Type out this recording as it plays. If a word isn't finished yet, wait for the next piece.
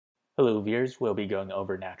Hello viewers, we'll be going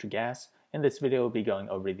over natural gas. In this video, we'll be going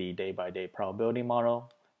over the day-by-day probability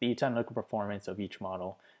model, the technical performance of each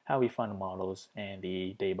model, how we fund models, and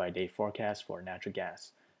the day-by-day forecast for natural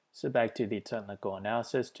gas. So back to the technical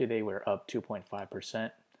analysis, today we're up 2.5%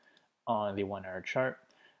 on the 1 hour chart.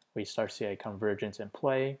 We start to see a convergence in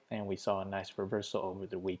play, and we saw a nice reversal over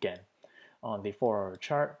the weekend. On the 4 hour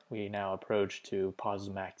chart, we now approach to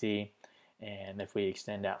positive MACD, and if we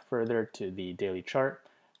extend out further to the daily chart,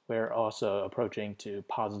 we're also approaching to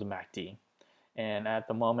positive MACD. And at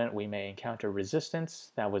the moment, we may encounter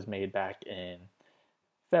resistance that was made back in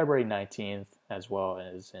February 19th, as well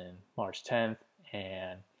as in March 10th,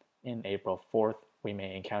 and in April 4th, we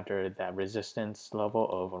may encounter that resistance level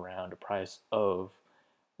of around a price of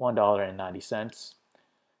 $1.90.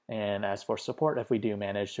 And as for support, if we do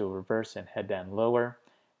manage to reverse and head down lower,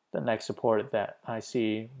 the next support that I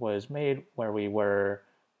see was made where we were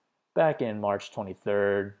back in March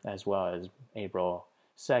 23rd, as well as April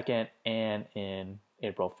 2nd, and in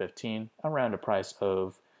April 15th, around a price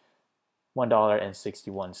of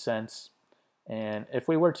 $1.61. And if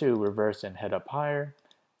we were to reverse and head up higher,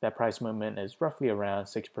 that price movement is roughly around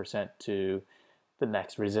 6% to the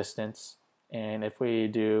next resistance. And if we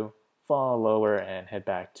do fall lower and head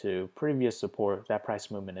back to previous support, that price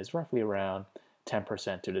movement is roughly around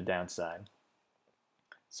 10% to the downside.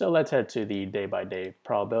 So let's head to the day-by-day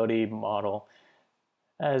probability model.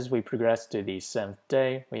 As we progress to the 7th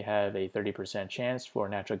day, we have a 30% chance for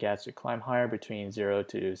natural gas to climb higher between 0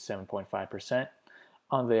 to 7.5%.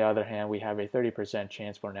 On the other hand, we have a 30%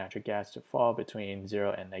 chance for natural gas to fall between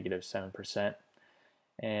 0 and negative 7%.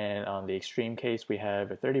 And on the extreme case, we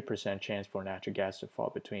have a 30% chance for natural gas to fall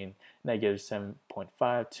between negative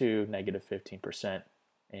 7.5 to negative 15%,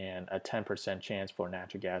 and a 10% chance for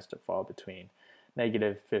natural gas to fall between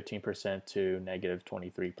negative 15% to negative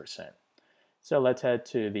 23%. So let's head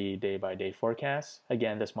to the day-by-day forecast.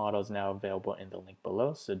 Again, this model is now available in the link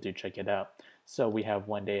below, so do check it out. So we have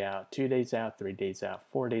 1 day out, 2 days out, 3 days out,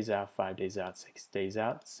 4 days out, 5 days out, 6 days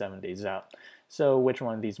out, 7 days out. So which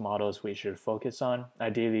one of these models we should focus on?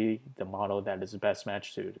 Ideally, the model that is best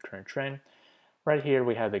matched to the current trend. Right here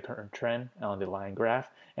we have the current trend on the line graph,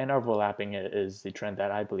 and overlapping it is the trend that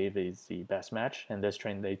I believe is the best match, and this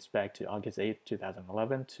trend dates back to August 8th,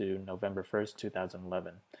 2011 to November 1st,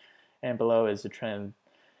 2011. And below is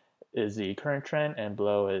the current trend, and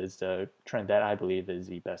below is the trend that I believe is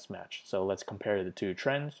the best match. So let's compare the two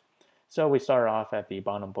trends. So we start off at the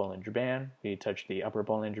bottom Bollinger Band. We touched the upper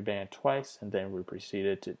Bollinger Band twice, and then we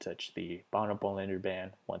proceeded to touch the bottom Bollinger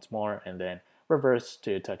Band once more, and then reverse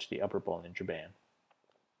to touch the upper Bollinger Band.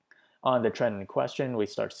 On the trend in question, we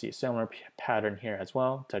start to see a similar pattern here as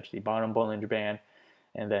well. Touch the bottom Bollinger Band,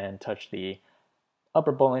 and then touch the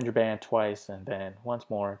upper Bollinger Band twice, and then once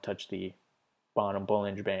more touch the bottom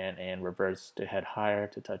Bollinger Band and reverse to head higher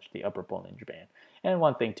to touch the upper Bollinger Band. And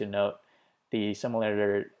one thing to note, the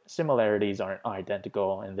similarities aren't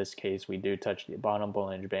identical. In this case, we do touch the bottom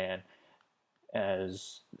Bollinger Band,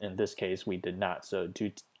 as in this case we did not, so do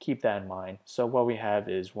keep that in mind. So what we have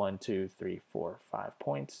is 1, 2, 3, 4, 5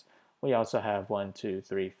 points. We also have 1, 2,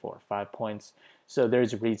 3, 4, 5 points. So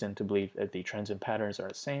there's a reason to believe that the trends and patterns are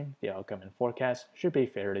the same. The outcome and forecast should be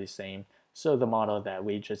fairly the same. So the model that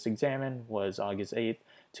we just examined was August 8th,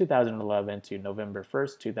 2011 to November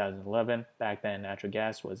 1st, 2011. Back then, natural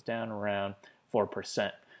gas was down around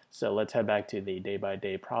 4%. So let's head back to the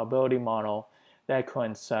day-by-day probability model that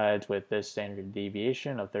coincides with this standard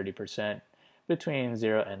deviation of 30% between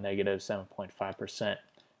 0 and negative 7.5%.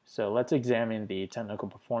 So let's examine the technical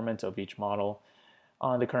performance of each model.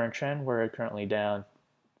 On the current trend, we're currently down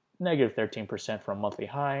negative 13% from monthly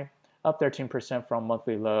high, up 13% from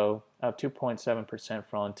monthly low, up 2.7%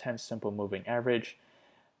 from 10 simple moving average,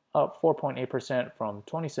 up 4.8% from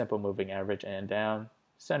 20 simple moving average, and down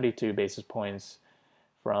 72 basis points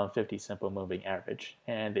from 50 simple moving average.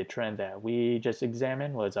 And the trend that we just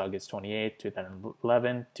examined was August 28,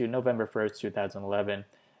 2011 to November 1st, 2011.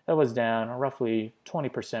 It was down roughly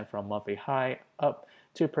 20% from monthly high, up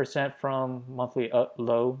 2% from monthly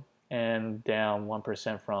low, and down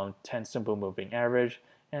 1% from 10 simple moving average,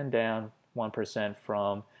 and down 1%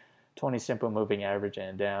 from 20 simple moving average,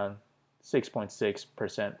 and down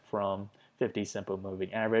 6.6% from 50 simple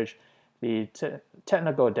moving average. The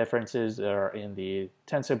technical differences are in the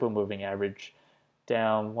 10 simple moving average,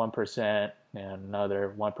 down 1%, and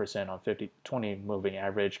another 1% on 20 moving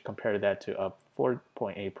average. Compare that to up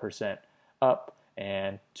 4.8% up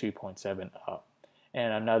and 2.7 up.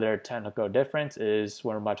 And another technical difference is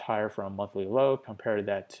we're much higher from monthly low. Compare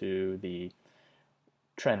that to the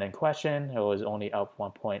trend in question. It was only up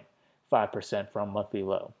 1.5% from monthly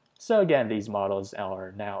low. So again, these models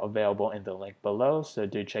are now available in the link below, so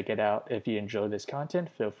do check it out. If you enjoy this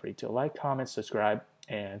content, feel free to like, comment, subscribe,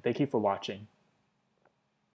 and thank you for watching.